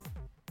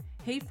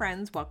Hey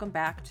friends, welcome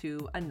back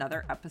to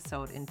another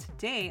episode. And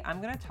today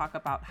I'm going to talk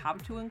about how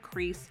to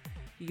increase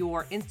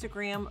your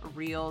Instagram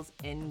Reels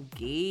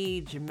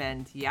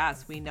engagement.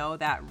 Yes, we know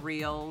that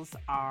Reels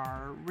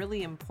are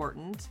really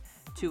important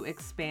to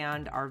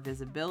expand our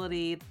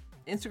visibility.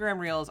 Instagram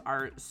Reels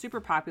are super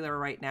popular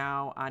right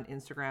now on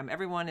Instagram.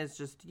 Everyone is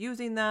just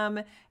using them.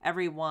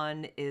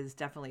 Everyone is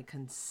definitely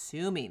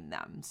consuming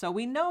them. So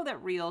we know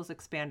that Reels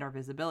expand our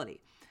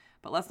visibility.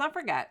 But let's not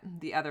forget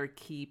the other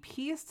key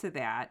piece to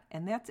that,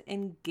 and that's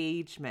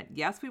engagement.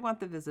 Yes, we want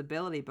the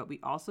visibility, but we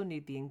also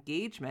need the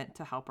engagement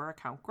to help our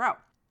account grow.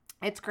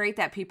 It's great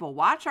that people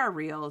watch our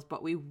reels,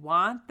 but we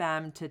want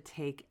them to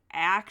take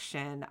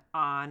action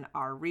on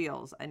our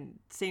reels. And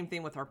same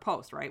thing with our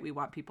post, right? We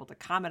want people to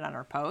comment on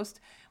our post.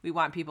 We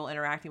want people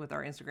interacting with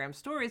our Instagram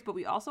stories, but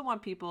we also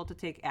want people to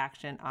take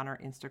action on our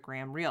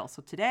Instagram reels.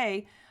 So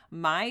today,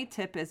 my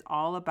tip is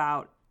all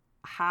about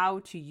how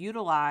to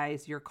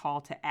utilize your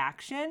call to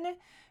action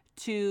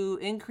to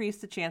increase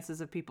the chances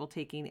of people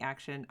taking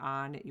action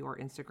on your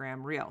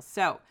Instagram Reels.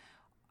 So,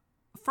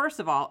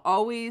 first of all,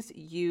 always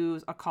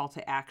use a call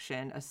to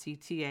action, a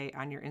CTA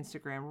on your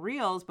Instagram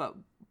Reels, but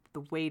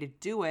the way to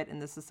do it,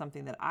 and this is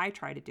something that I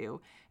try to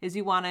do, is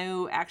you want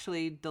to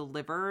actually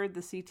deliver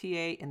the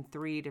CTA in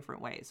 3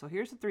 different ways. So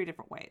here's the 3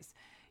 different ways.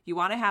 You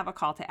want to have a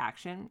call to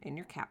action in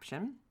your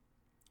caption.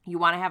 You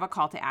want to have a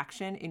call to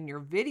action in your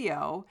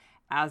video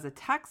as a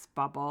text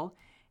bubble.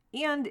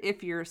 And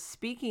if you're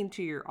speaking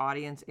to your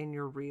audience in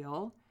your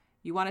reel,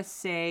 you want to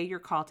say your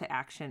call to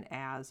action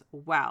as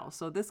well.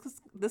 So this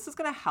is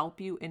going to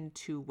help you in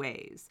 2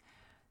 ways.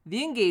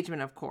 The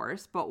engagement, of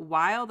course, but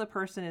while the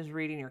person is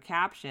reading your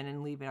caption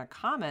and leaving a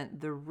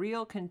comment, the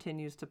reel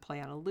continues to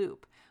play on a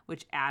loop,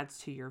 which adds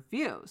to your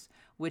views,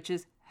 which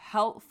is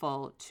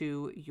helpful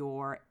to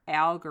your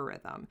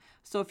algorithm.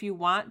 So if you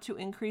want to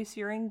increase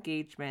your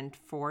engagement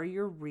for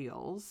your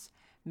reels,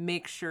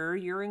 make sure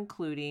you're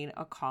including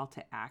a call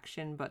to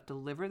action, but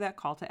deliver that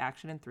call to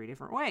action in 3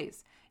 different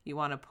ways. You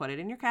want to put it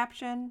in your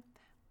caption,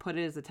 put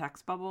it as a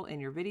text bubble in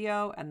your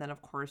video, and then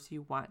of course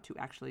you want to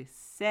actually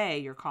say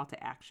your call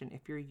to action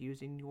if you're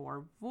using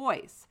your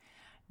voice.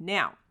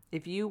 Now,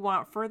 if you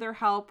want further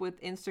help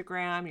with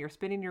Instagram, you're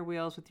spinning your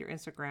wheels with your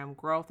Instagram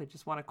growth, I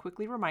just want to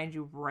quickly remind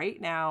you right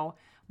now,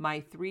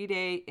 my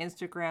 3-day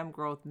Instagram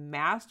growth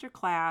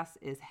masterclass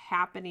is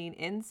happening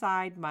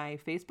inside my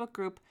Facebook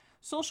group,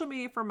 Social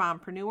Media for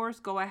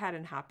Mompreneurs. Go ahead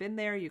and hop in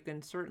there. You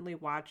can certainly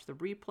watch the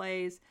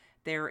replays.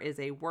 There is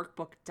a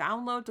workbook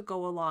download to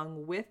go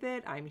along with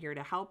it. I'm here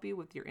to help you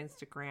with your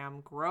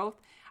Instagram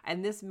growth.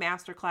 And this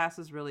masterclass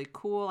is really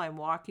cool. I'm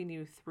walking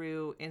you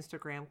through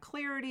Instagram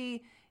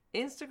clarity,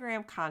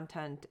 Instagram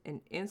content,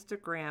 and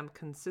Instagram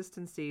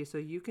consistency so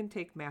you can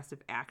take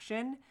massive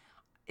action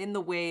in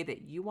the way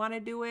that you want to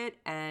do it,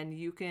 and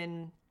you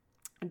can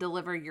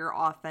deliver your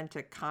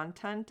authentic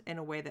content in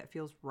a way that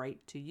feels right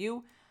to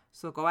you.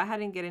 So go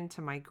ahead and get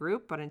into my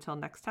group. But until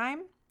next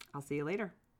time, I'll see you later.